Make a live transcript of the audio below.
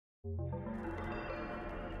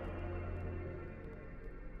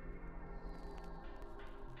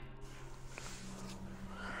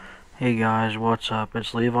Hey guys, what's up?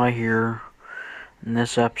 It's Levi here, and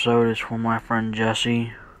this episode is for my friend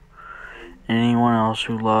Jesse and anyone else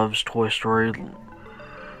who loves Toy Story.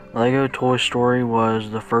 Lego Toy Story was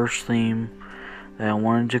the first theme that I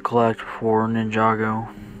wanted to collect for Ninjago,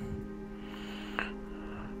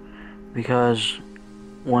 because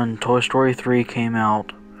when Toy Story 3 came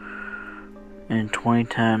out in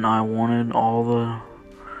 2010, I wanted all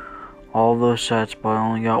those sets, but I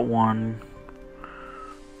only got one.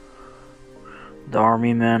 The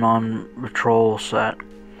Army Men on Patrol set.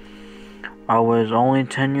 I was only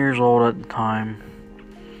 10 years old at the time,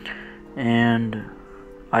 and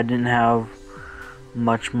I didn't have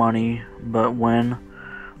much money, but when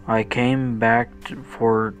it came back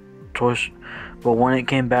for Toy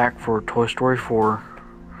Story 4,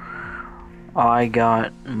 I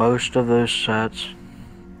got most of those sets,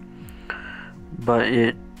 but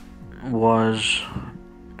it was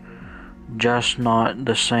just not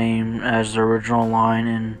the same as the original line.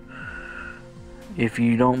 And if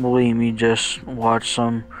you don't believe me, just watch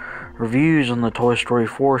some reviews on the Toy Story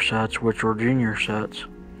 4 sets, which were junior sets.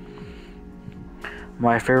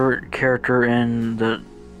 My favorite character in the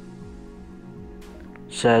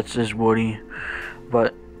sets is Woody,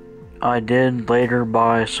 but I did later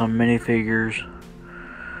buy some minifigures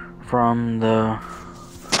from the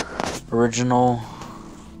original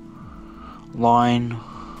line.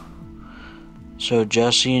 So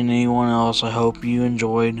Jesse and anyone else, I hope you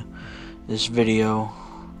enjoyed this video.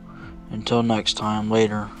 Until next time,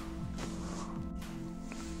 later.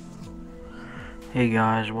 Hey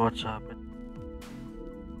guys, what's up?